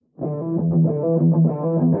Welcome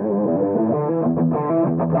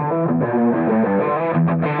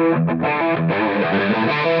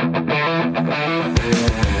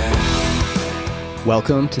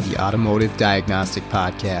to the Automotive Diagnostic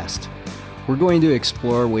Podcast. We're going to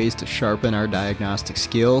explore ways to sharpen our diagnostic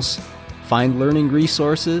skills, find learning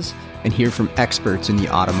resources, and hear from experts in the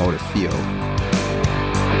automotive field.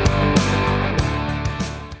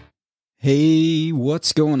 Hey,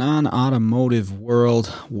 what's going on, automotive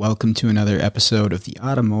world? Welcome to another episode of the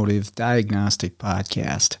Automotive Diagnostic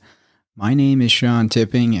Podcast. My name is Sean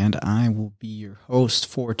Tipping, and I will be your host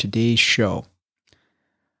for today's show.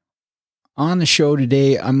 On the show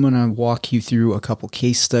today, I'm going to walk you through a couple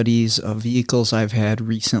case studies of vehicles I've had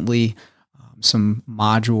recently, some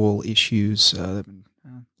module issues that have been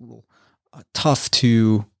a little tough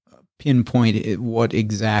to pinpoint what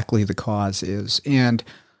exactly the cause is. And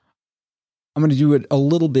I'm going to do it a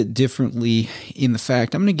little bit differently in the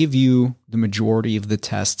fact I'm going to give you the majority of the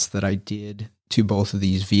tests that I did to both of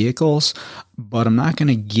these vehicles, but I'm not going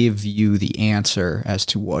to give you the answer as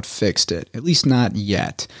to what fixed it, at least not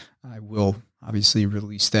yet. I will obviously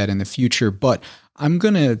release that in the future, but I'm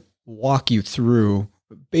going to walk you through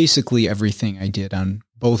basically everything I did on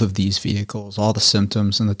both of these vehicles, all the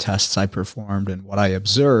symptoms and the tests I performed and what I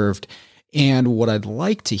observed. And what I'd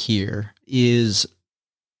like to hear is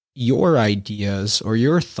your ideas or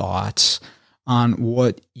your thoughts on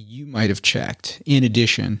what you might have checked in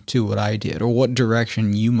addition to what I did, or what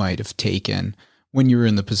direction you might have taken when you were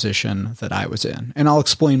in the position that I was in. And I'll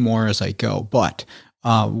explain more as I go, but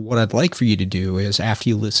what I'd like for you to do is, after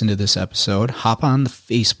you listen to this episode, hop on the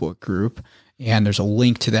Facebook group, and there's a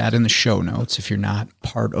link to that in the show notes if you're not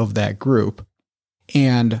part of that group.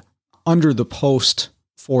 And under the post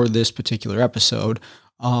for this particular episode,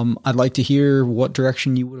 I'd like to hear what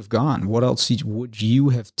direction you would have gone. What else would you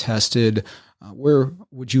have tested? Where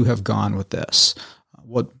would you have gone with this?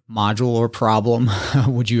 What module or problem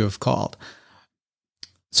would you have called?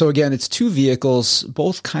 So again, it's two vehicles,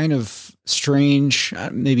 both kind of strange.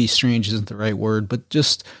 Maybe strange isn't the right word, but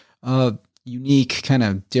just unique, kind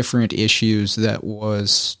of different issues that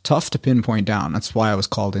was tough to pinpoint down. That's why I was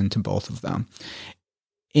called into both of them.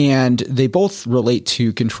 And they both relate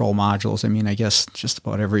to control modules. I mean, I guess just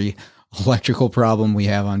about every electrical problem we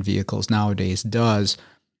have on vehicles nowadays does.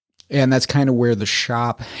 And that's kind of where the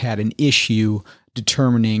shop had an issue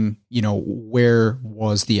determining, where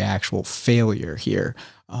was the actual failure here.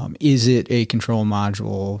 Is it a control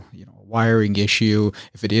module, wiring issue?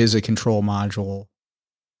 If it is a control module,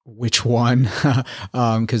 which one?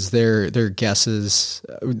 Because their guesses,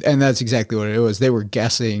 and that's exactly what it was. They were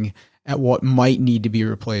guessing at what might need to be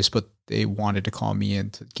replaced, but they wanted to call me in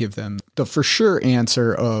to give them the for sure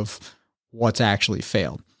answer of what's actually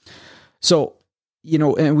failed. So,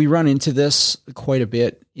 and we run into this quite a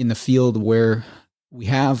bit in the field where we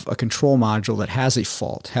have a control module that has a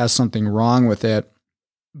fault, has something wrong with it,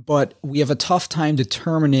 but we have a tough time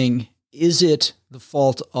determining, is it the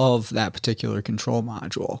fault of that particular control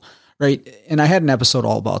module? Right. And I had an episode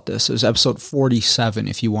all about this. It was episode 47,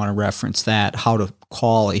 if you want to reference that, how to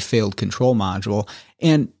call a failed control module.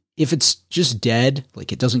 And if it's just dead,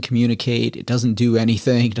 like it doesn't communicate, it doesn't do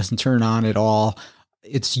anything, it doesn't turn on at all,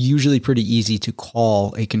 it's usually pretty easy to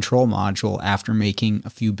call a control module after making a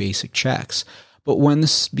few basic checks. But when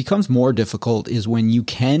this becomes more difficult is when you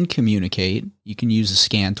can communicate, you can use a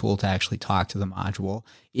scan tool to actually talk to the module.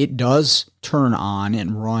 It does turn on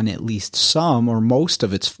and run at least some or most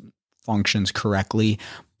of its functions correctly,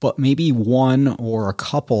 but maybe one or a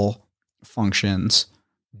couple functions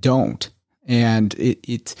don't. And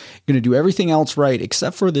it's going to do everything else right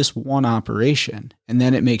except for this one operation. And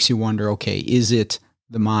then it makes you wonder, okay, is it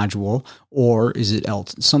the module, or is it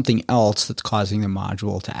something else that's causing the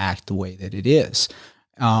module to act the way that it is?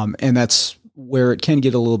 And that's where it can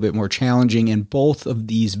get a little bit more challenging. And both of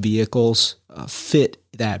these vehicles fit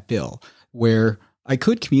that bill, where I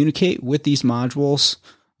could communicate with these modules,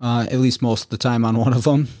 at least most of the time on one of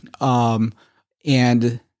them.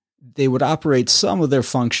 And they would operate some of their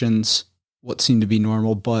functions, what seemed to be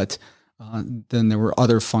normal, but then there were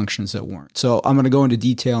other functions that weren't. So I'm going to go into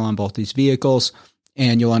detail on both these vehicles,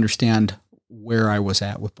 and you'll understand where I was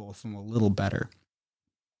at with both of them a little better.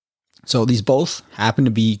 So these both happen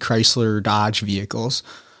to be Chrysler Dodge vehicles.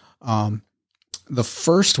 The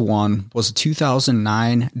first one was a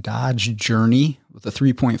 2009 Dodge Journey with a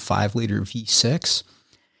 3.5 liter V6.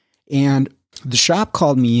 And the shop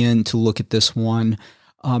called me in to look at this one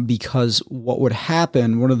because what would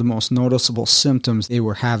happen, one of the most noticeable symptoms they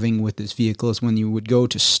were having with this vehicle is when you would go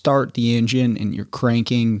to start the engine and you're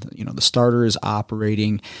cranking, the starter is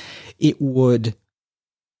operating, it would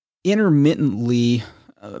intermittently,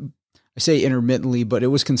 I say intermittently, but it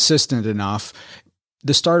was consistent enough.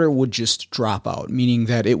 The starter would just drop out, meaning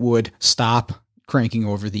that it would stop cranking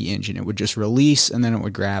over the engine. It would just release and then it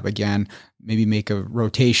would grab again, maybe make a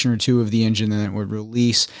rotation or two of the engine, then it would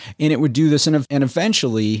release. And it would do this, and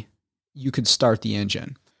eventually you could start the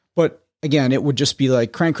engine. But again, it would just be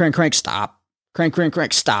like crank, crank, crank, stop, crank, crank,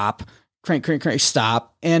 crank, stop, crank, crank, crank,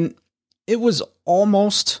 stop. And it was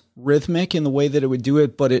almost rhythmic in the way that it would do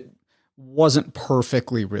it, but it wasn't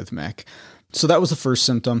perfectly rhythmic. So that was the first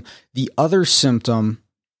symptom. The other symptom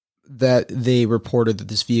that they reported that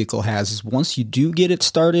this vehicle has is once you do get it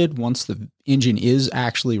started, once the engine is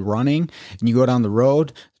actually running and you go down the road,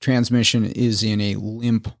 the transmission is in a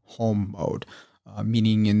limp home mode.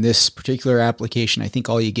 Meaning in this particular application, I think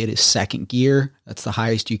all you get is second gear. That's the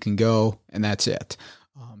highest you can go, and that's it.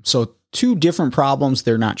 So two different problems.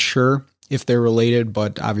 They're not sure if they're related,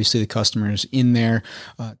 but obviously the customer is in there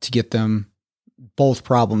to get them both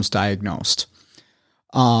problems diagnosed.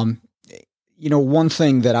 One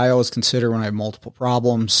thing that I always consider when I have multiple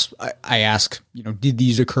problems, I ask, did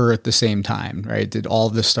these occur at the same time, right? Did all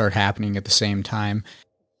of this start happening at the same time?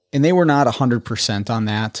 And they were not 100% on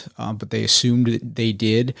that, but they assumed that they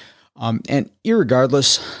did. And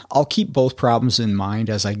irregardless, I'll keep both problems in mind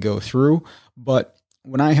as I go through. But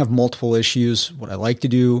when I have multiple issues, what I like to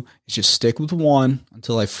do is just stick with one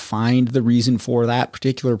until I find the reason for that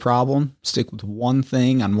particular problem, stick with one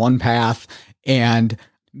thing on one path, and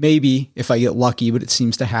maybe if I get lucky, but it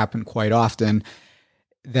seems to happen quite often,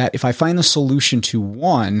 that if I find the solution to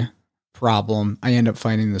one problem, I end up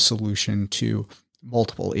finding the solution to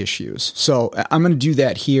multiple issues. So I'm going to do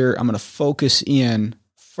that here. I'm going to focus in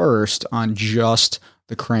first on just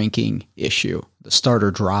the cranking issue, the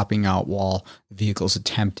starter dropping out while the vehicle's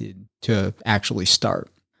attempted to actually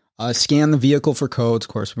start. Scan the vehicle for codes.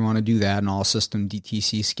 Of course, we want to do that, an all system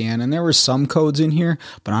DTC scan. And there were some codes in here,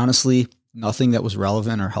 but honestly, nothing that was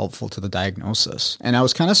relevant or helpful to the diagnosis. And I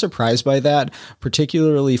was kind of surprised by that,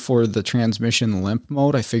 particularly for the transmission limp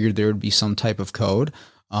mode. I figured there would be some type of code.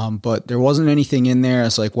 But there wasn't anything in there.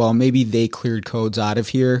 It's like, well, maybe they cleared codes out of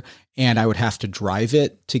here and I would have to drive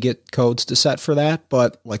it to get codes to set for that.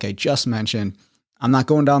 But like I just mentioned, I'm not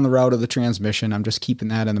going down the route of the transmission. I'm just keeping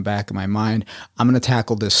that in the back of my mind. I'm going to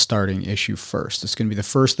tackle this starting issue first. It's going to be the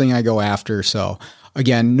first thing I go after. So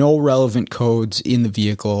again, no relevant codes in the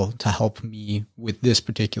vehicle to help me with this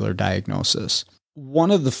particular diagnosis.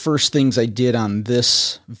 One of the first things I did on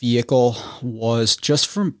this vehicle was just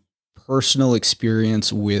from personal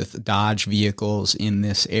experience with Dodge vehicles in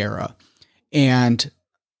this era. And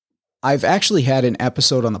I've actually had an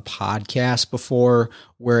episode on the podcast before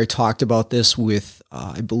where I talked about this with,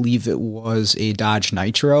 I believe it was a Dodge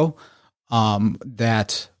Nitro,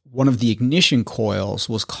 that one of the ignition coils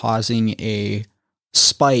was causing a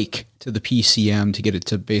spike to the PCM to get it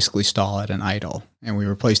to basically stall at an idle. And we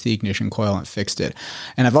replaced the ignition coil and fixed it.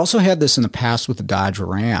 And I've also had this in the past with the Dodge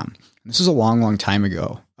Ram. This is a long, long time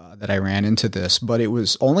ago that I ran into this, but it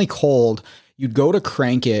was only cold. You'd go to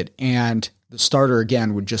crank it and the starter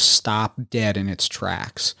again would just stop dead in its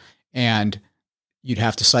tracks, and you'd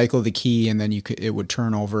have to cycle the key and then it would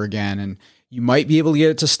turn over again, and you might be able to get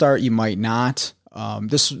it to start. You might not.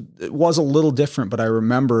 This was a little different, but I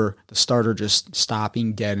remember the starter just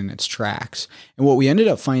stopping dead in its tracks. And what we ended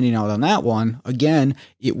up finding out on that one, again,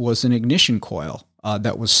 it was an ignition coil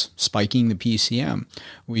that was spiking the PCM.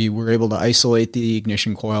 We were able to isolate the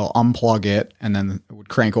ignition coil, unplug it, and then it would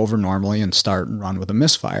crank over normally and start and run with a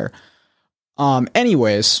misfire.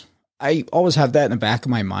 Anyways, I always have that in the back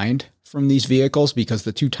of my mind from these vehicles because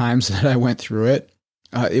the two times that I went through it,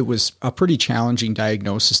 it was a pretty challenging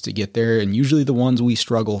diagnosis to get there. And usually the ones we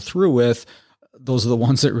struggle through with, those are the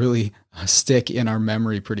ones that really stick in our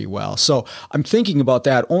memory pretty well. So I'm thinking about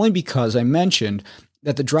that only because I mentioned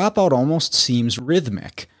that the dropout almost seems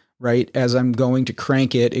rhythmic, right? As I'm going to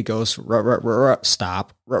crank it, it goes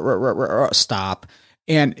stop, stop.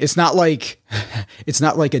 And it's not like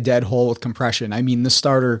a dead hole with compression. I mean, the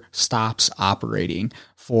starter stops operating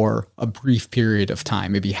for a brief period of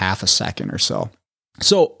time, maybe half a second or so.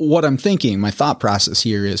 So what I'm thinking, my thought process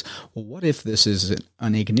here is, well, what if this is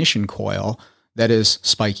an ignition coil that is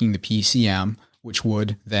spiking the PCM, which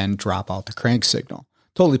would then drop out the crank signal?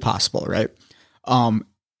 Totally possible, right?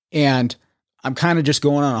 And I'm kind of just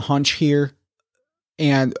going on a hunch here,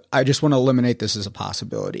 and I just want to eliminate this as a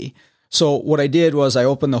possibility. So what I did was I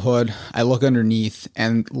opened the hood, I look underneath,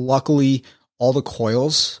 and luckily all the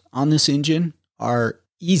coils on this engine are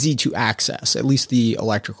easy to access, at least the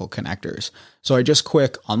electrical connectors. So I just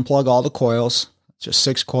quick unplug all the coils. Just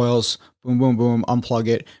 6 coils, boom, boom, boom, unplug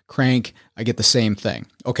it, crank, I get the same thing.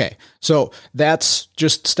 Okay, so that's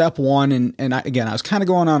just step one. And I was kind of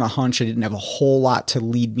going on a hunch. I didn't have a whole lot to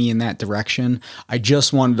lead me in that direction. I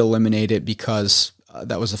just wanted to eliminate it because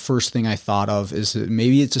that was the first thing I thought of, is that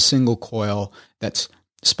maybe it's a single coil that's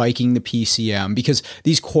spiking the PCM, because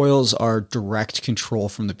these coils are direct control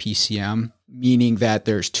from the PCM, meaning that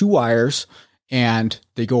there's 2 wires and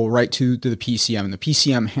they go right to the PCM, and the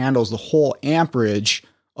PCM handles the whole amperage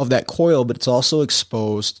of that coil, but it's also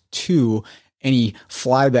exposed to any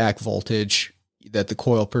flyback voltage that the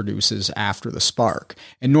coil produces after the spark.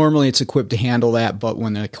 And normally it's equipped to handle that, but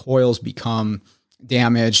when the coils become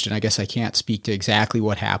damaged, and I guess I can't speak to exactly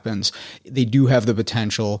what happens, they do have the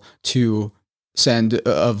potential to send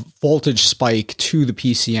a voltage spike to the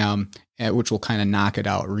PCM, which will kind of knock it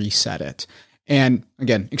out, reset it. And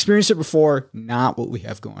again, experienced it before, not what we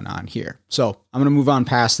have going on here. So I'm going to move on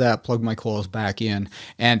past that, plug my coils back in,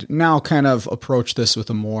 and now kind of approach this with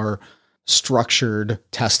a more structured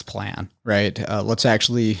test plan, right? Let's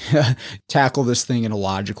actually tackle this thing in a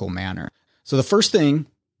logical manner. So the first thing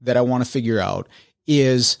that I want to figure out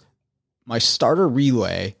is my starter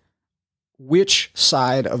relay, which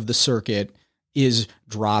side of the circuit is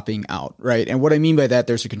dropping out, right? And what I mean by that,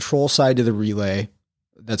 there's a control side to the relay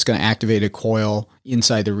that's going to activate a coil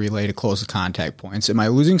inside the relay to close the contact points. Am I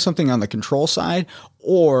losing something on the control side,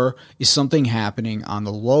 or is something happening on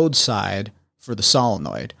the load side for the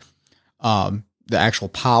solenoid? The actual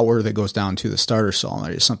power that goes down to the starter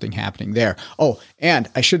solenoid, is something happening there. Oh, and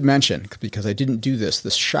I should mention, because I didn't do this,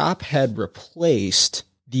 the shop had replaced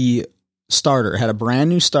the starter, had a brand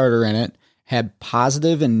new starter in it, had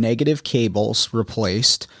positive and negative cables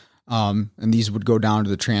replaced. And these would go down to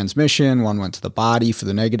the transmission. One went to the body for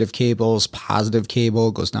the negative cables. Positive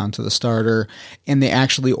cable goes down to the starter. And they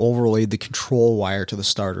actually overlaid the control wire to the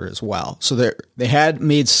starter as well. So they had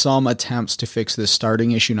made some attempts to fix this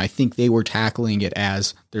starting issue. And I think they were tackling it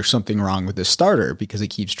as there's something wrong with this starter because it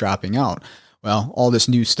keeps dropping out. Well, all this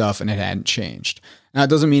new stuff, and it hadn't changed. Now,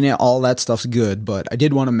 it doesn't mean all that stuff's good, but I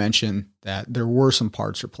did want to mention that there were some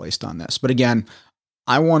parts replaced on this. But again,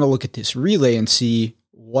 I want to look at this relay and see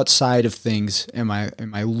what side of things am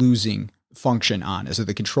I losing function on? Is it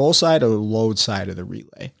the control side or the load side of the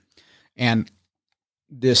relay? And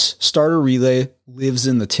this starter relay lives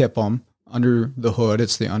in the TIPM under the hood.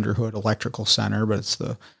 It's the underhood electrical center, but it's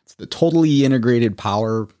the totally integrated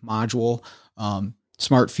power module,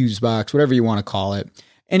 smart fuse box, whatever you want to call it.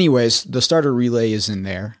 Anyways, the starter relay is in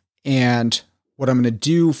there. And what I'm going to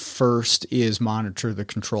do first is monitor the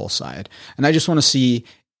control side. And I just want to see,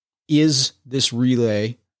 is this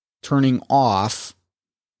relay turning off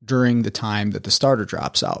during the time that the starter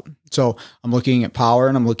drops out? So I'm looking at power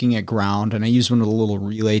and I'm looking at ground, and I use one of the little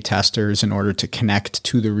relay testers in order to connect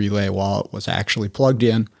to the relay while it was actually plugged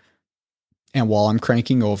in and while I'm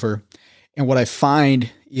cranking over. And what I find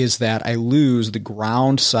is that I lose the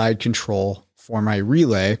ground side control for my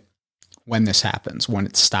relay when this happens, when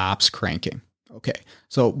it stops cranking. Okay,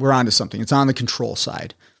 so we're on to something. It's on the control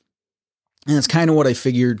side. And that's kind of what I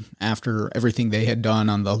figured after everything they had done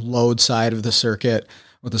on the load side of the circuit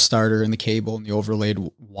with the starter and the cable and the overlaid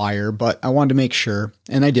wire. But I wanted to make sure,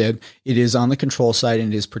 and I did. It is on the control side,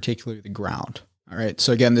 and it is particularly the ground. All right,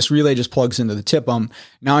 so again, this relay just plugs into the TIPM.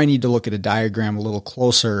 Now I need to look at a diagram a little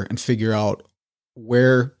closer and figure out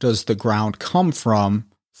where does the ground come from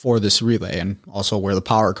for this relay, and also where the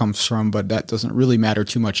power comes from, but that doesn't really matter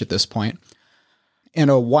too much at this point. And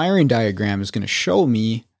a wiring diagram is going to show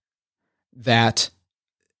me that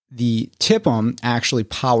the TIPM actually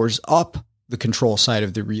powers up the control side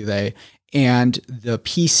of the relay, and the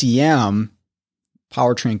PCM,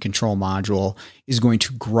 powertrain control module, is going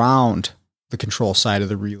to ground the control side of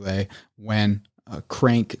the relay when a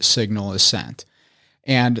crank signal is sent.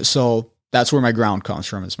 And so that's where my ground comes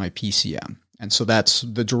from, is my PCM. And so that's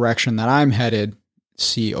the direction that I'm headed.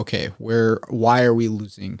 See, okay, why are we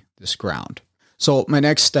losing this ground? So my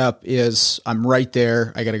next step is I'm right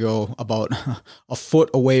there. I got to go about a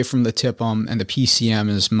foot away from the TIPM, and the PCM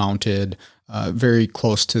is mounted very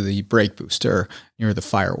close to the brake booster near the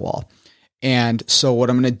firewall. And so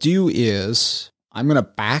what I'm going to do is I'm going to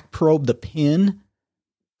back probe the pin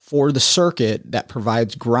for the circuit that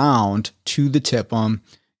provides ground to the TIPM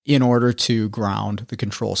in order to ground the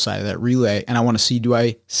control side of that relay. And I want to see, do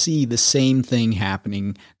I see the same thing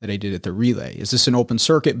happening that I did at the relay? Is this an open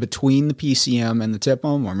circuit between the PCM and the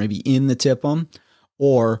TIPM, or maybe in the TIPM?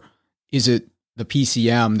 Or is it the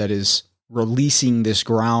PCM that is releasing this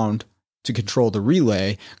ground to control the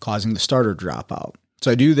relay, causing the starter drop out? So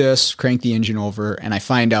I do this, crank the engine over, and I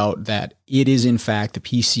find out that it is in fact the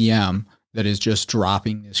PCM that is just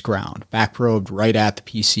dropping this ground, back probed right at the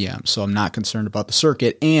PCM. So I'm not concerned about the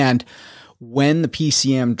circuit. And when the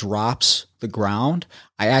PCM drops the ground,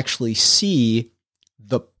 I actually see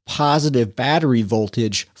the positive battery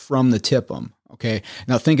voltage from the TIPM. Okay.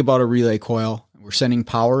 Now think about a relay coil. We're sending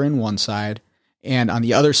power in one side, and on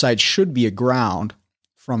the other side should be a ground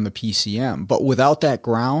from the PCM. But without that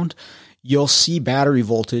ground, you'll see battery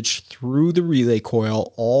voltage through the relay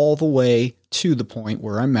coil all the way to the point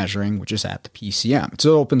where I'm measuring, which is at the PCM. It's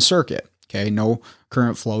an open circuit. Okay. No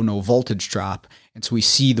current flow, no voltage drop. And so we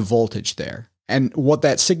see the voltage there. And what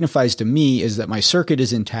that signifies to me is that my circuit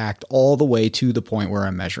is intact all the way to the point where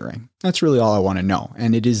I'm measuring. That's really all I want to know.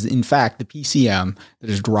 And it is, in fact, the PCM that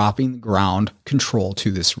is dropping the ground control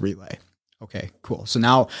to this relay. Okay, cool. So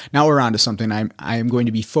now we're on to something. I am going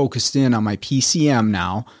to be focused in on my PCM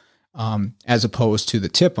now, as opposed to the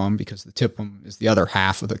TIPM, because the TIPM is the other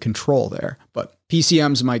half of the control there. But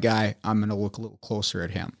PCM's my guy. I'm going to look a little closer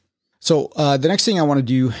at him. So the next thing I want to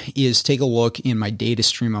do is take a look in my data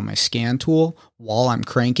stream on my scan tool while I'm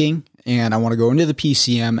cranking. And I want to go into the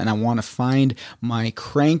PCM and I want to find my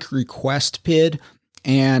crank request PID.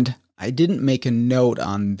 And I didn't make a note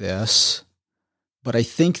on this, but I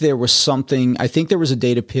think there was a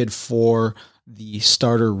data PID for the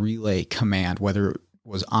starter relay command, whether it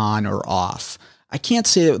was on or off. I can't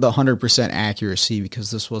say it with 100% accuracy because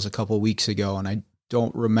this was a couple of weeks ago and I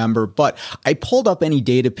don't remember, but I pulled up any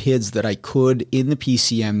data PIDs that I could in the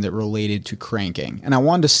PCM that related to cranking. And I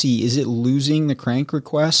wanted to see, is it losing the crank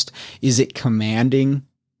request? Is it commanding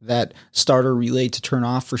that starter relay to turn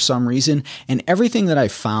off for some reason? And everything that I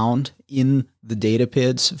found in the data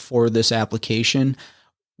PIDs for this application,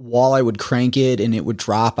 while I would crank it and it would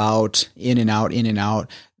drop out, in and out,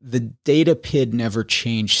 the data PID never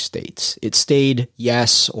changed states. It stayed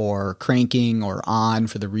yes or cranking or on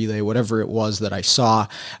for the relay, whatever it was that I saw.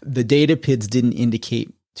 The data PIDs didn't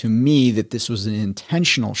indicate to me that this was an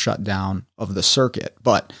intentional shutdown of the circuit,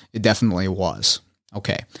 but it definitely was.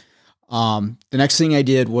 Okay. The next thing I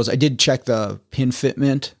did was I did check the pin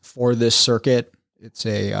fitment for this circuit. It's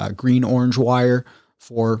a green-orange wire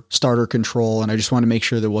for starter control, and I just wanted to make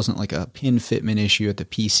sure there wasn't like a pin fitment issue at the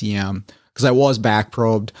PCM, because I was back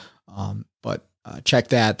probed, but check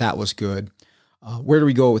that. That was good. Where do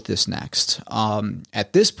we go with this next?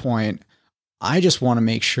 At this point, I just want to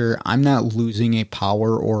make sure I'm not losing a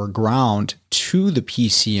power or a ground to the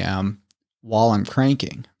PCM while I'm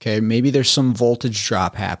cranking. Okay, maybe there's some voltage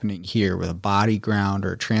drop happening here with a body ground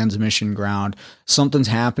or a transmission ground. Something's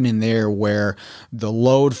happening there where the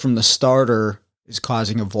load from the starter is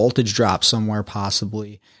causing a voltage drop somewhere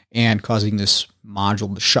possibly, and causing this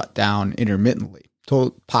module to shut down intermittently.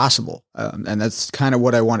 Possible. And that's kind of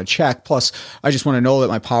what I want to check. Plus, I just want to know that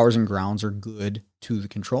my powers and grounds are good to the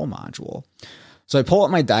control module. So I pull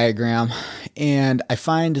up my diagram and I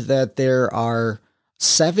find that there are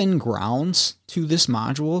 7 grounds to this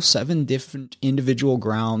module, 7 different individual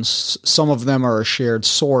grounds. Some of them are a shared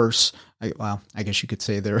source. I guess you could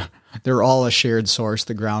say they're all a shared source,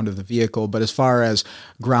 the ground of the vehicle. But as far as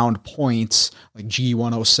ground points, like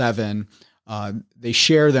G107, they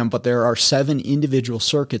share them, but there are 7 individual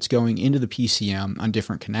circuits going into the PCM on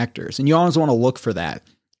different connectors. And you always want to look for that.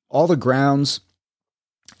 All the grounds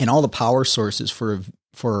and all the power sources for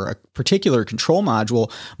a particular control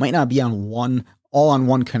module might not be all on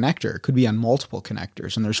one connector. It could be on multiple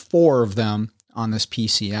connectors. And there's 4 of them on this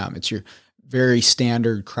PCM. It's your very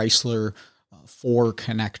standard Chrysler 4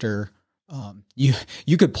 connector.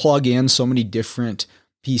 You could plug in so many different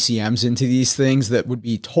PCMs into these things that would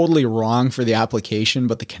be totally wrong for the application,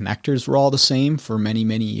 but the connectors were all the same for many,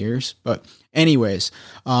 many years. But anyways,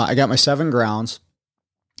 I got my 7 grounds.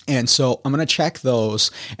 And so I'm going to check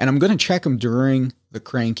those, and I'm going to check them during the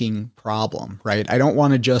cranking problem, right? I don't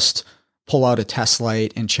want to just pull out a test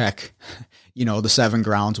light and check, the 7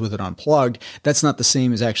 grounds with it unplugged. That's not the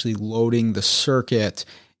same as actually loading the circuit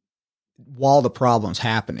while the problem's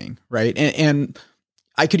happening, right? And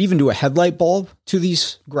I could even do a headlight bulb to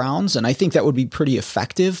these grounds, and I think that would be pretty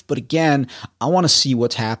effective. But again, I want to see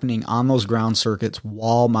what's happening on those ground circuits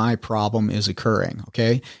while my problem is occurring,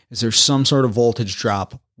 okay? Is there some sort of voltage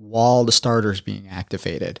drop while the starter is being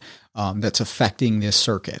activated that's affecting this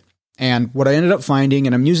circuit? And what I ended up finding,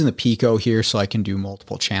 and I'm using the Pico here so I can do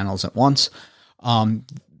multiple channels at once,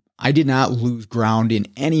 I did not lose ground in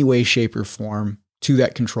any way, shape, or form to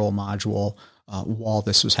that control module while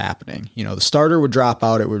this was happening. The starter would drop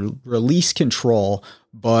out, it would release control,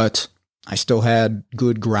 but I still had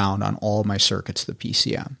good ground on all of my circuits, the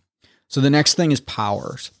PCM. So the next thing is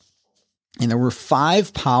powers. And there were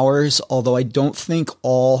 5 powers, although I don't think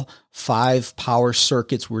all 5 power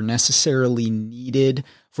circuits were necessarily needed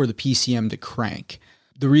for the PCM to crank.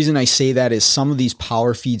 The reason I say that is some of these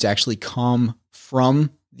power feeds actually come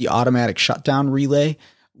from the automatic shutdown relay,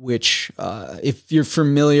 which if you're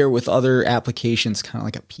familiar with other applications, kind of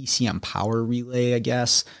like a PCM power relay, I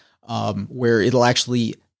guess, where it'll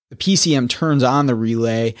actually, the PCM turns on the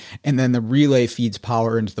relay and then the relay feeds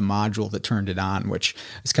power into the module that turned it on, which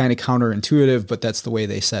is kind of counterintuitive, but that's the way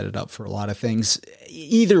they set it up for a lot of things.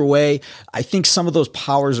 Either way, I think some of those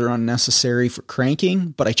powers are unnecessary for cranking,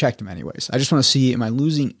 but I checked them anyways. I just want to see, am I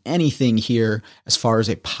losing anything here as far as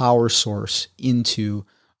a power source into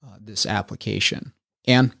this application?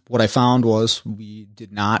 And what I found was we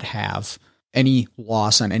did not have any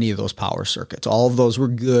loss on any of those power circuits. All of those were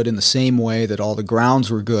good in the same way that all the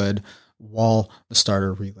grounds were good while the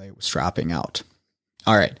starter relay was dropping out.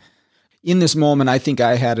 All right. In this moment, I think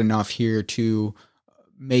I had enough here to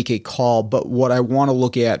make a call, but what I want to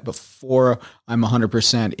look at before I'm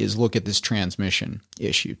 100% is look at this transmission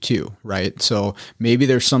issue too, right? So maybe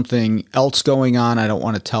there's something else going on. I don't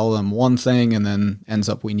want to tell them one thing and then ends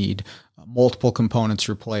up we need multiple components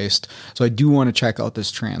replaced. So I do want to check out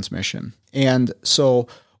this transmission. And so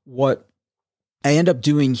what I end up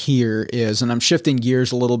doing here is, and I'm shifting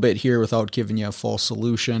gears a little bit here without giving you a full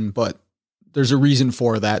solution, but there's a reason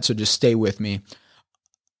for that. So just stay with me.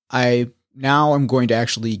 Now I'm going to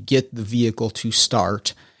actually get the vehicle to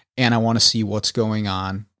start, and I want to see what's going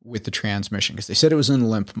on with the transmission because they said it was in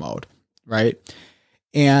limp mode, right?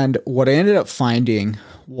 And what I ended up finding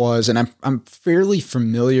was, and I'm fairly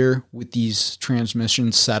familiar with these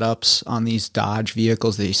transmission setups on these Dodge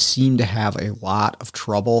vehicles. They seem to have a lot of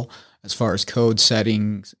trouble as far as code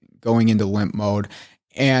settings going into limp mode.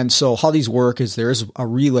 And so how these work is there's a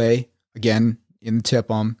relay, again, in the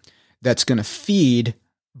TIPM, that's going to feed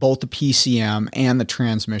both the PCM and the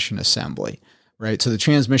transmission assembly, right? So the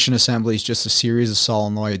transmission assembly is just a series of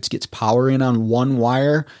solenoids, gets power in on one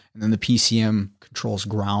wire, and then the PCM controls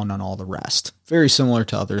ground on all the rest. Very similar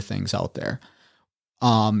to other things out there.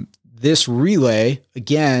 This relay,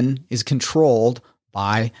 again, is controlled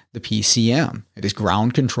by the PCM. It is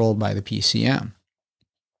ground controlled by the PCM.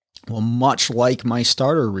 Well, much like my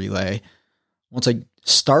starter relay, once I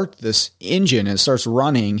start this engine and it starts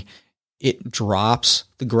running, it drops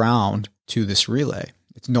the ground to this relay.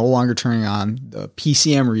 It's no longer turning on the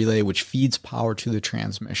PCM relay, which feeds power to the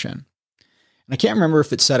transmission. And I can't remember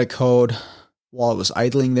if it set a code while it was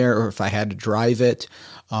idling there or if I had to drive it.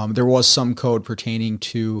 There was some code pertaining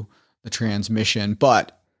to the transmission,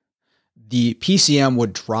 but the PCM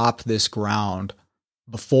would drop this ground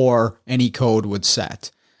before any code would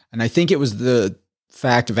set. And I think it was the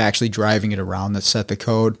fact of actually driving it around that set the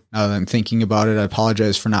code. Now that I'm thinking about it, I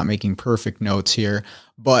apologize for not making perfect notes here.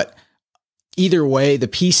 But either way, the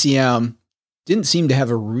PCM didn't seem to have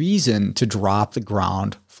a reason to drop the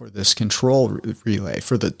ground for this control relay,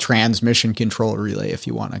 for the transmission control relay, if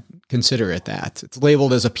you want to consider it that. It's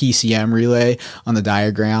labeled as a PCM relay on the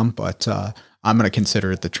diagram, but I'm going to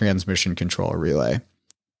consider it the transmission control relay.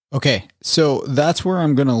 Okay, so that's where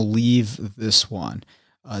I'm going to leave this one.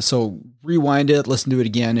 So rewind it, listen to it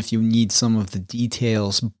again if you need some of the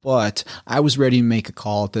details, but I was ready to make a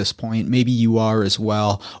call at this point. Maybe you are as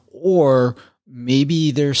well, or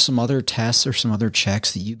maybe there's some other tests or some other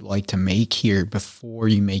checks that you'd like to make here before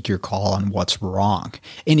you make your call on what's wrong.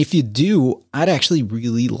 And if you do, I'd actually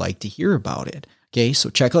really like to hear about it. Okay, so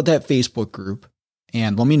check out that Facebook group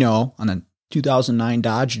and let me know on a 2009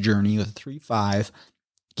 Dodge Journey with a 3.5.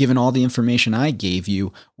 Given all the information I gave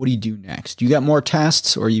you, what do you do next? You got more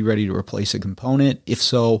tests or are you ready to replace a component? If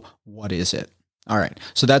so, what is it? All right,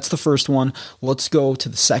 so that's the first one. Let's go to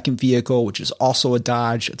the second vehicle, which is also a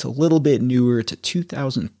Dodge. It's a little bit newer. It's a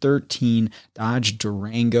 2013 Dodge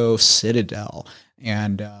Durango Citadel.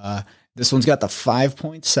 And this one's got the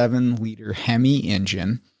 5.7 liter Hemi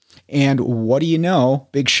engine. And what do you know?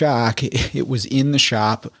 Big shock. It was in the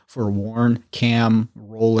shop for a worn cam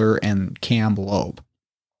roller and cam lobe.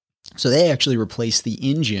 So they actually replaced the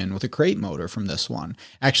engine with a crate motor from this one.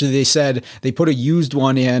 Actually, they said they put a used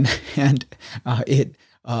one in and it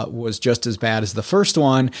was just as bad as the first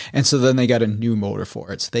one. And so then they got a new motor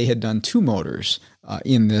for it. So they had done two motors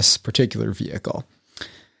in this particular vehicle.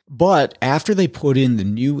 But after they put in the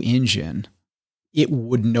new engine, it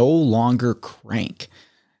would no longer crank.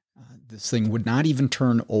 This thing would not even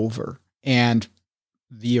turn over. And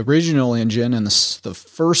the original engine and the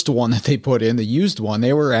first one that they put in, the used one,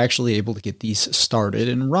 they were actually able to get these started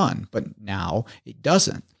and run, but now it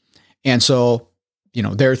doesn't. And so,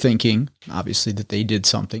 they're thinking obviously that they did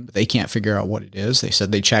something, but they can't figure out what it is. They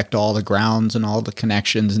said they checked all the grounds and all the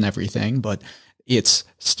connections and everything, but it's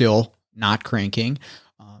still not cranking.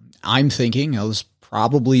 I'm thinking it was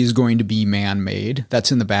probably is going to be man-made.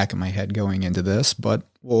 That's in the back of my head going into this, but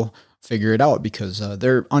we'll figure it out because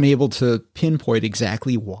they're unable to pinpoint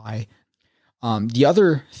exactly why. The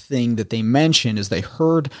other thing that they mentioned is they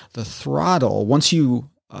heard the throttle. Once you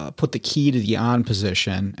put the key to the on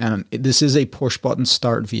position, and this is a push-button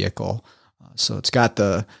start vehicle, so it's got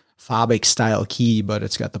the Fabic style key, but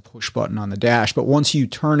it's got the push button on the dash. But once you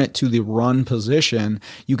turn it to the run position,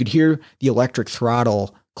 you could hear the electric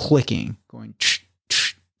throttle clicking, going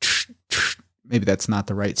maybe that's not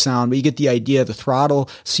the right sound, but you get the idea. The throttle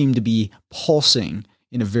seemed to be pulsing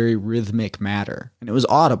in a very rhythmic manner, and it was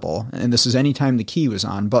audible. And this is anytime the key was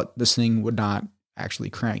on, but this thing would not actually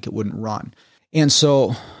crank. It wouldn't run. And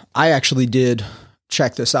so I actually did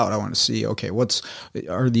check this out. I want to see, okay,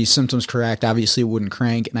 are these symptoms correct? Obviously it wouldn't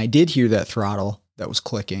crank. And I did hear that throttle that was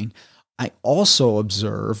clicking. I also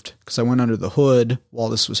observed, because I went under the hood while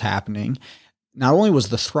this was happening, not only was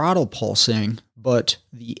the throttle pulsing, but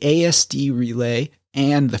the ASD relay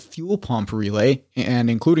and the fuel pump relay, and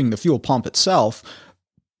including the fuel pump itself,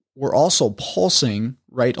 were also pulsing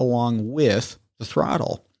right along with the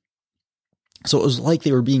throttle. So it was like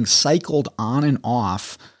they were being cycled on and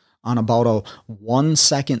off on about a 1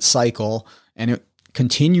 second cycle, and it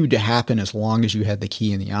continued to happen as long as you had the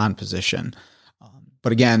key in the on position.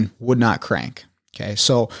 But again, would not crank. Okay,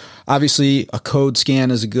 so obviously a code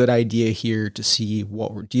scan is a good idea here to see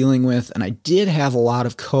what we're dealing with. And I did have a lot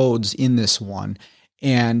of codes in this one,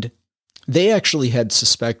 and they actually had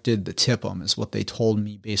suspected the TIPM is what they told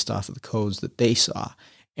me based off of the codes that they saw.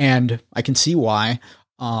 And I can see why.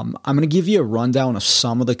 I'm going to give you a rundown of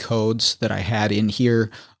some of the codes that I had in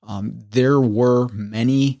here. There were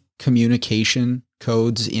many communication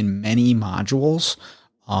codes in many modules,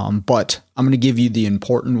 but I'm going to give you the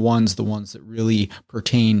important ones, the ones that really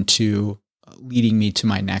pertain to leading me to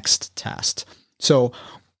my next test. So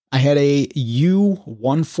I had a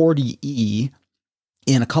U140E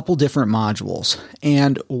in a couple different modules,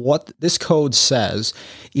 and what this code says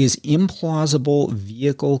is implausible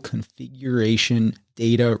vehicle configuration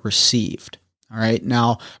data received. All right.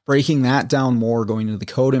 Now, breaking that down more, going into the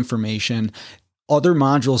code information, other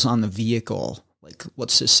modules on the vehicle, like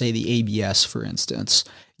let's just say the ABS, for instance,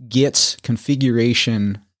 gets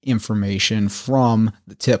configuration information from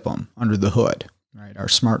the TIPM under the hood, right? Our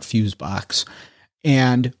smart fuse box.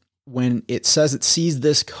 And when it says it sees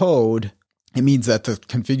this code, it means that the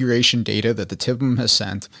configuration data that the TIPM has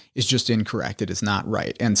sent is just incorrect. It is not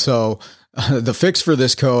right. And so the fix for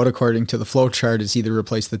this code, according to the flowchart, is either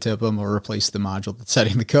replace the TIPM or replace the module that's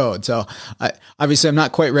setting the code. So obviously I'm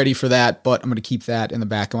not quite ready for that, but I'm going to keep that in the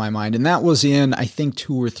back of my mind. And that was in, I think,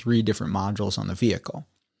 2 or 3 different modules on the vehicle.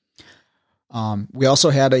 We also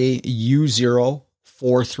had a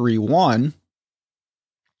U0431,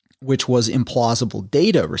 which was implausible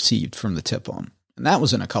data received from the TIPM. And that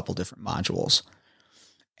was in a couple different modules.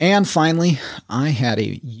 And finally, I had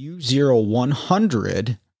a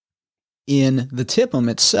U0100 in the TIPM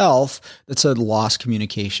itself that said lost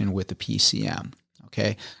communication with the PCM.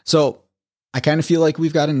 Okay. So I kind of feel like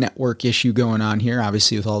we've got a network issue going on here,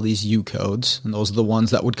 obviously with all these U codes, and those are the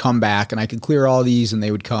ones that would come back, and I could clear all these and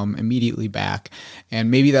they would come immediately back.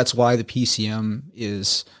 And maybe that's why the PCM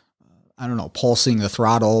is, pulsing the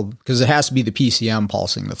throttle, because it has to be the PCM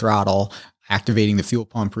pulsing the throttle, activating the fuel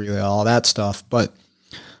pump relay, all that stuff, but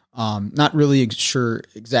not really sure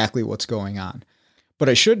exactly what's going on. But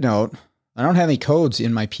I should note, I don't have any codes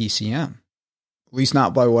in my PCM, at least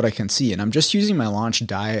not by what I can see. And I'm just using my launch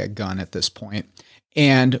diag gun at this point.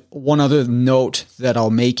 And one other note that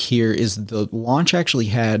I'll make here is the launch actually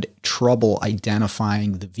had trouble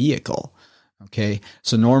identifying the vehicle. Okay,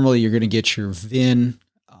 so normally you're going to get your VIN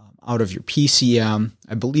out of your PCM.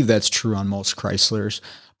 I believe that's true on most Chryslers,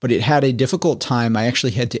 but it had a difficult time. I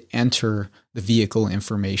actually had to enter the vehicle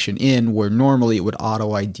information in where normally it would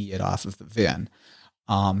auto ID it off of the VIN.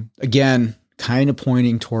 Again, kind of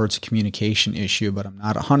pointing towards a communication issue, but I'm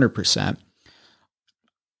not 100%.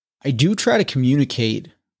 I do try to communicate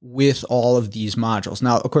with all of these modules.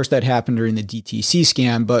 Now, of course, that happened during the DTC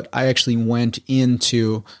scan, but I actually went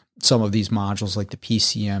into some of these modules like the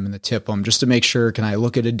PCM and the TIPM just to make sure, can I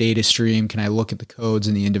look at a data stream? Can I look at the codes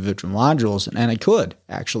in the individual modules? And I could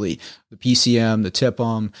actually. The PCM, the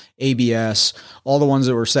TIPM, ABS, all the ones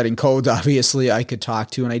that were setting codes, obviously, I could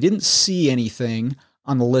talk to. And I didn't see anything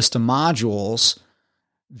on the list of modules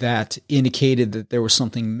that indicated that there was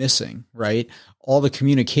something missing, right? All the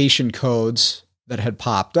communication codes that had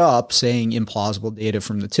popped up saying implausible data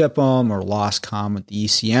from the TIPM or lost comm with the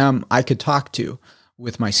ECM, I could talk to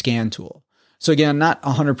with my scan tool. So again, not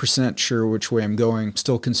 100% sure which way I'm going,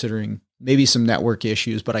 still considering maybe some network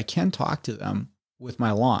issues, but I can talk to them with my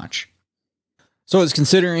launch. So I was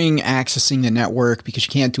considering accessing the network because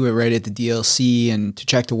you can't do it right at the DLC and to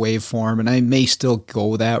check the waveform, and I may still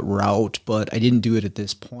go that route, but I didn't do it at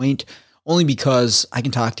this point, only because I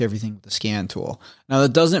can talk to everything with the scan tool. Now,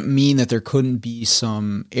 that doesn't mean that there couldn't be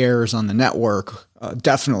some errors on the network.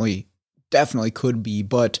 Definitely could be,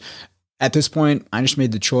 but at this point, I just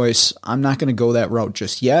made the choice. I'm not going to go that route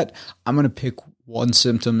just yet. I'm going to pick one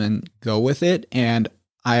symptom and go with it, and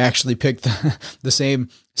I actually picked the same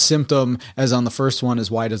symptom as on the first one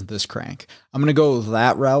is why doesn't this crank? I'm going to go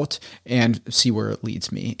that route and see where it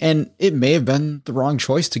leads me. And it may have been the wrong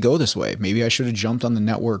choice to go this way. Maybe I should have jumped on the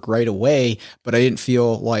network right away, but I didn't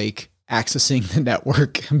feel like accessing the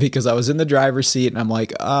network because I was in the driver's seat and I'm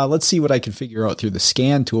like, let's see what I can figure out through the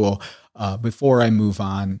scan tool before I move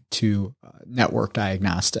on to network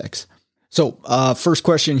diagnostics. So first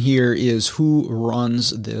question here is who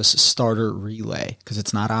runs this starter relay? Because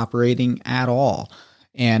it's not operating at all.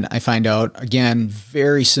 And I find out, again,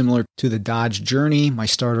 very similar to the Dodge Journey, my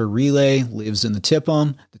starter relay lives in the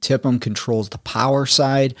TIPM. The TIPM controls the power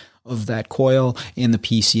side of that coil, and the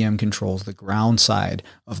PCM controls the ground side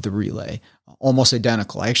of the relay. Almost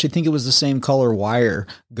identical. I actually think it was the same color wire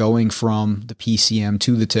going from the PCM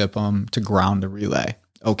to the TIPM to ground the relay.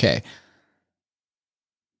 Okay.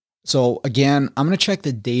 So again, I'm going to check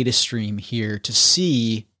the data stream here to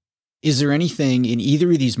see, is there anything in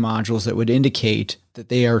either of these modules that would indicate that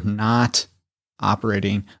they are not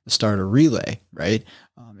operating the starter relay, right?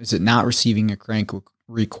 Is it not receiving a crank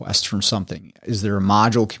request from something? Is there a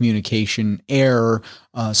module communication error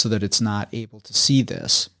so that it's not able to see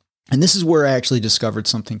this? And this is where I actually discovered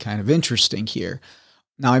something kind of interesting here.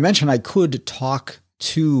 Now, I mentioned I could talk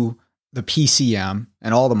to the PCM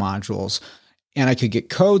and all the modules, and I could get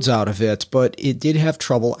codes out of it, but it did have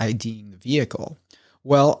trouble IDing the vehicle.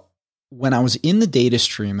 Well, when I was in the data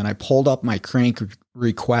stream and I pulled up my crank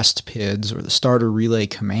request PIDs or the starter relay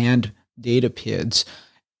command data PIDs,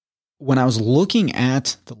 when I was looking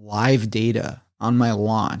at the live data on my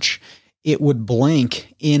launch, it would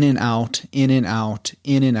blink in and out, in and out,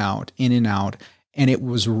 in and out, in and out, and it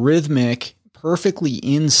was rhythmic, perfectly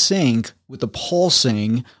in sync with the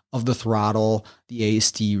pulsing of the throttle, the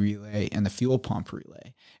ASD relay, and the fuel pump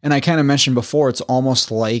relay. And I kind of mentioned before, it's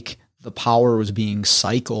almost like the power was being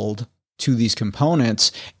cycled to these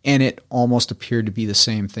components, and it almost appeared to be the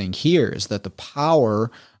same thing here, is that the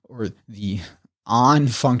power or the on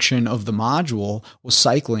function of the module was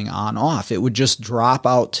cycling on off. It would just drop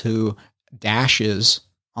out to dashes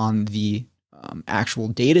on the actual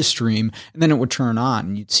data stream, and then it would turn on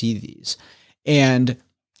and you'd see these. And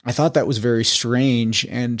I thought that was very strange,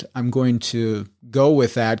 and I'm going to go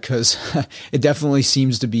with that because it definitely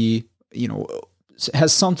seems to be,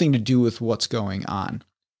 has something to do with what's going on.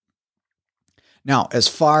 Now, as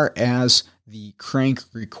far as the crank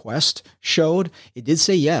request showed, it did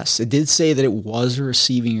say yes. It did say that it was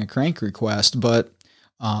receiving a crank request, but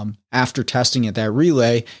after testing at that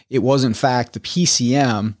relay, it was in fact the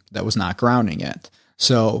PCM that was not grounding it.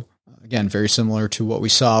 So again, very similar to what we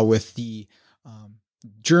saw with the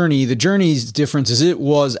Journey. The Journey's difference is it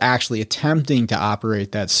was actually attempting to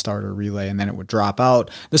operate that starter relay and then it would drop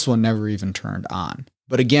out. This one never even turned on.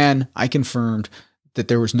 But again, I confirmed that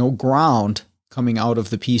there was no ground coming out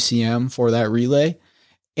of the PCM for that relay.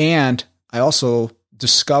 And I also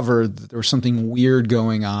discovered that there was something weird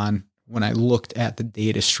going on when I looked at the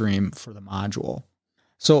data stream for the module.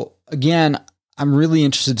 So again, I'm really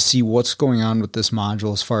interested to see what's going on with this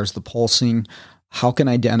module as far as the pulsing. How can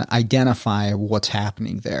I identify what's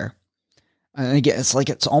happening there? And again, it's like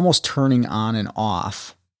it's almost turning on and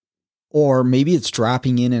off, or maybe it's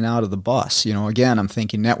dropping in and out of the bus. Again, I'm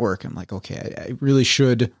thinking network. I'm like, okay, I really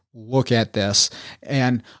should look at this.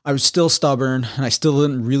 And I was still stubborn, and I still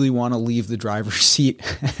didn't really want to leave the driver's seat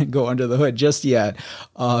and go under the hood just yet.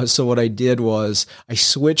 So what I did was I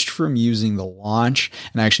switched from using the launch,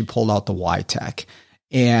 and I actually pulled out the YTech.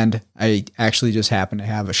 And I actually just happened to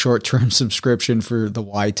have a short-term subscription for the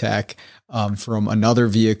YTech from another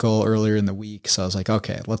vehicle earlier in the week. So I was like,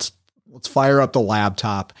 okay, let's fire up the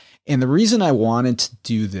laptop. And the reason I wanted to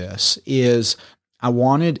do this is I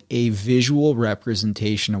wanted a visual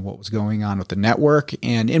representation of what was going on with the network,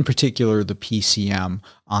 and in particular, the PCM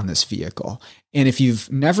on this vehicle. And if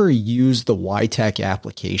you've never used the YTech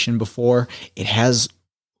application before, it has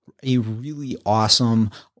a really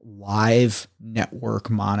awesome live network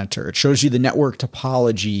monitor. It shows you the network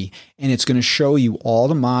topology, and it's going to show you all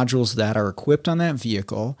the modules that are equipped on that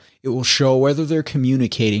vehicle. It will show whether they're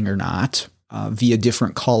communicating or not via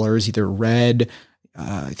different colors, either red,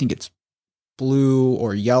 I think it's blue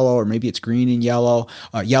or yellow, or maybe it's green and yellow.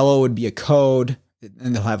 Yellow would be a code,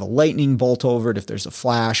 and they'll have a lightning bolt over it if there's a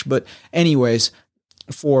flash. But anyways,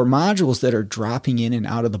 for modules that are dropping in and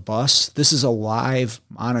out of the bus, this is a live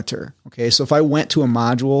monitor. Okay, so if I went to a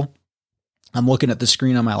module, I'm looking at the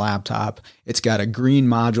screen on my laptop, it's got a green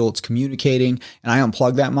module, it's communicating, and I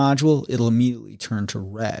unplug that module, it'll immediately turn to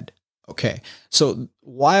red. Okay, so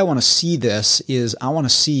why I want to see this is I want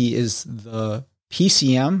to see, is the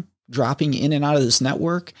PCM dropping in and out of this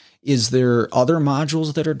network? Is there other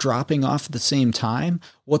modules that are dropping off at the same time?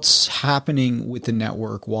 What's happening with the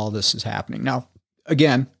network while this is happening? Now,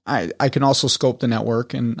 again, I can also scope the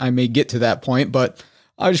network, and I may get to that point, but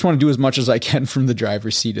I just want to do as much as I can from the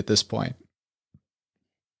driver's seat at this point.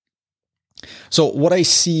 So what I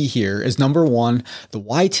see here is, number one, the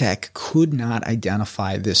YTech could not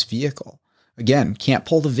identify this vehicle. Again, can't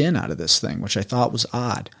pull the VIN out of this thing, which I thought was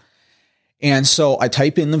odd. And so I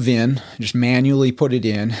type in the VIN, just manually put it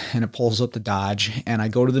in, and it pulls up the Dodge, and I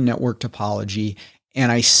go to the network topology,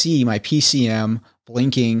 and I see my PCM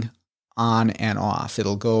blinking on and off.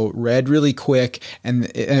 It'll go red really quick, and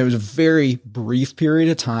it was a very brief period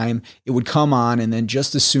of time. It would come on, and then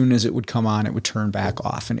just as soon as it would come on, it would turn back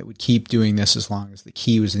off, and it would keep doing this as long as the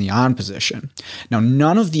key was in the on position. Now,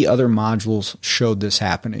 none of the other modules showed this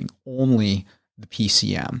happening, only the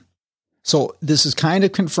PCM. So this is kind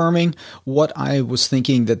of confirming what I was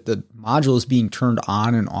thinking, that the module is being turned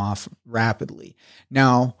on and off rapidly.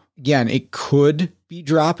 Now, again, it could be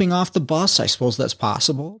dropping off the bus. I suppose that's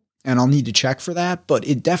possible, and I'll need to check for that, but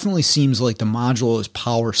it definitely seems like the module is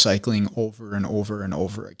power cycling over and over and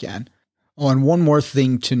over again. Oh, and one more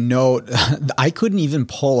thing to note, I couldn't even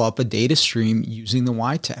pull up a data stream using the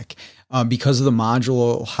YTech. Because of the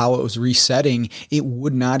module, how it was resetting, it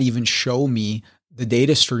would not even show me the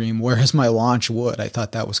data stream, whereas my launch would. I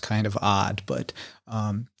thought that was kind of odd, but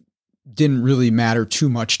didn't really matter too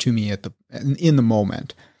much to me in the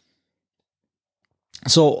moment.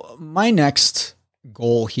 So my next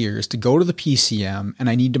goal here is to go to the PCM, and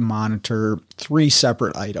I need to monitor 3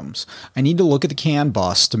 separate items. I need to look at the CAN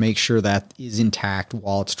bus to make sure that is intact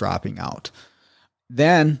while it's dropping out.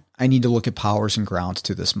 Then I need to look at powers and grounds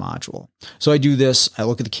to this module. So I do this, I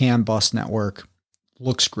look at the CAN bus network,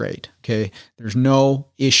 looks great. Okay. There's no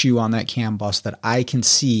issue on that CAN bus that I can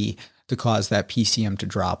see to cause that PCM to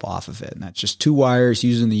drop off of it. And that's just 2 wires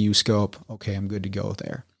using the U-scope. Okay, I'm good to go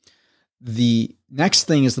there. The next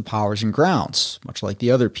thing is the powers and grounds, much like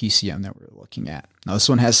the other PCM that we're looking at. Now this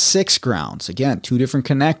one has 6 grounds. Again, 2 different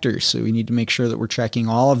connectors. So we need to make sure that we're checking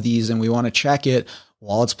all of these, and we want to check it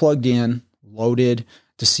while it's plugged in, loaded,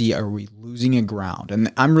 to see, are we losing a ground?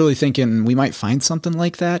 And I'm really thinking we might find something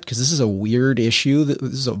like that, because this is a weird issue.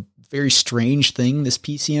 This is a very strange thing this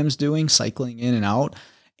PCM's doing, cycling in and out.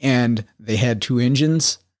 And they had 2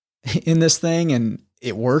 engines in this thing, and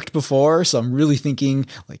it worked before. So I'm really thinking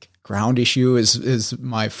like ground issue is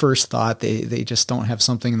my first thought. They just don't have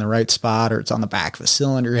something in the right spot, or it's on the back of a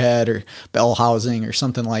cylinder head or bell housing or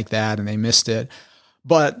something like that, and they missed it.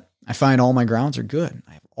 But I find all my grounds are good.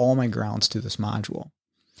 I have all my grounds to this module.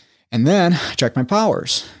 And then I check my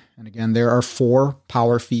powers. And again, there are 4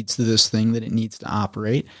 power feeds to this thing that it needs to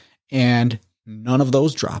operate, and none of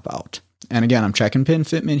those drop out. And again, I'm checking pin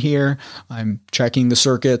fitment here. I'm checking the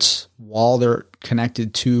circuits while they're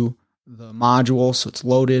connected to the module, so it's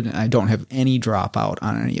loaded, and I don't have any dropout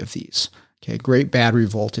on any of these. Okay, great battery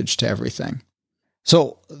voltage to everything.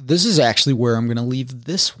 So this is actually where I'm going to leave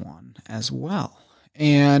this one as well.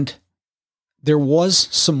 And there was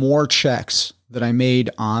some more checks that I made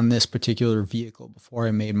on this particular vehicle before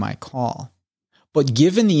I made my call. But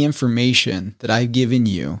given the information that I've given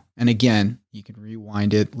you, and again, you can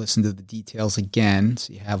rewind it, listen to the details again,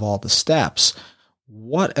 so you have all the steps,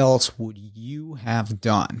 what else would you have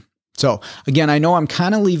done? So again, I know I'm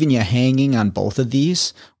kind of leaving you hanging on both of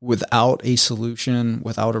these without a solution,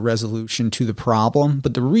 without a resolution to the problem.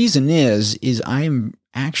 But the reason is I am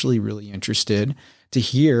actually really interested to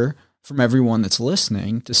hear from everyone that's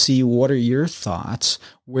listening, to see what are your thoughts.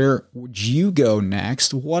 Where would you go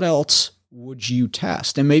next? What else would you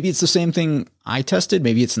test? And maybe it's the same thing I tested.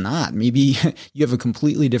 Maybe it's not. Maybe you have a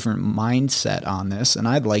completely different mindset on this, and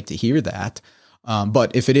I'd like to hear that.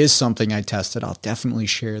 But if it is something I tested, I'll definitely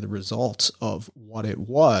share the results of what it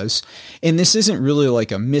was. And this isn't really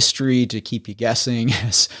like a mystery to keep you guessing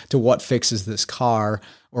as to what fixes this car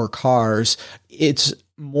or cars. It's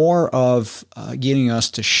more of getting us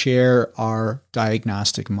to share our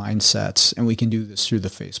diagnostic mindsets, and we can do this through the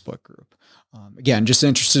Facebook group. Again, just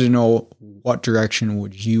interested to know what direction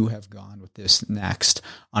would you have gone with this next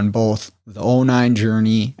on both the 09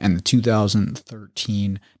 Journey and the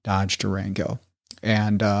 2013 Dodge Durango.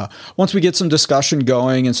 And once we get some discussion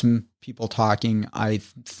going and some people talking, I'm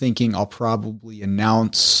thinking I'll probably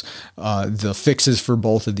announce the fixes for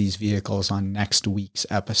both of these vehicles on next week's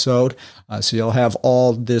episode. So you'll have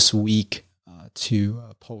all this week to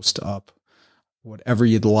post up whatever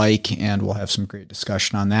you'd like, and we'll have some great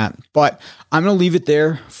discussion on that. But I'm going to leave it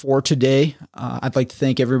there for today. I'd like to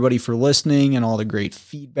thank everybody for listening and all the great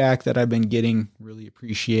feedback that I've been getting. Really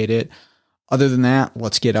appreciate it. Other than that,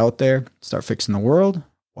 let's get out there, start fixing the world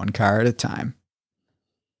one car at a time.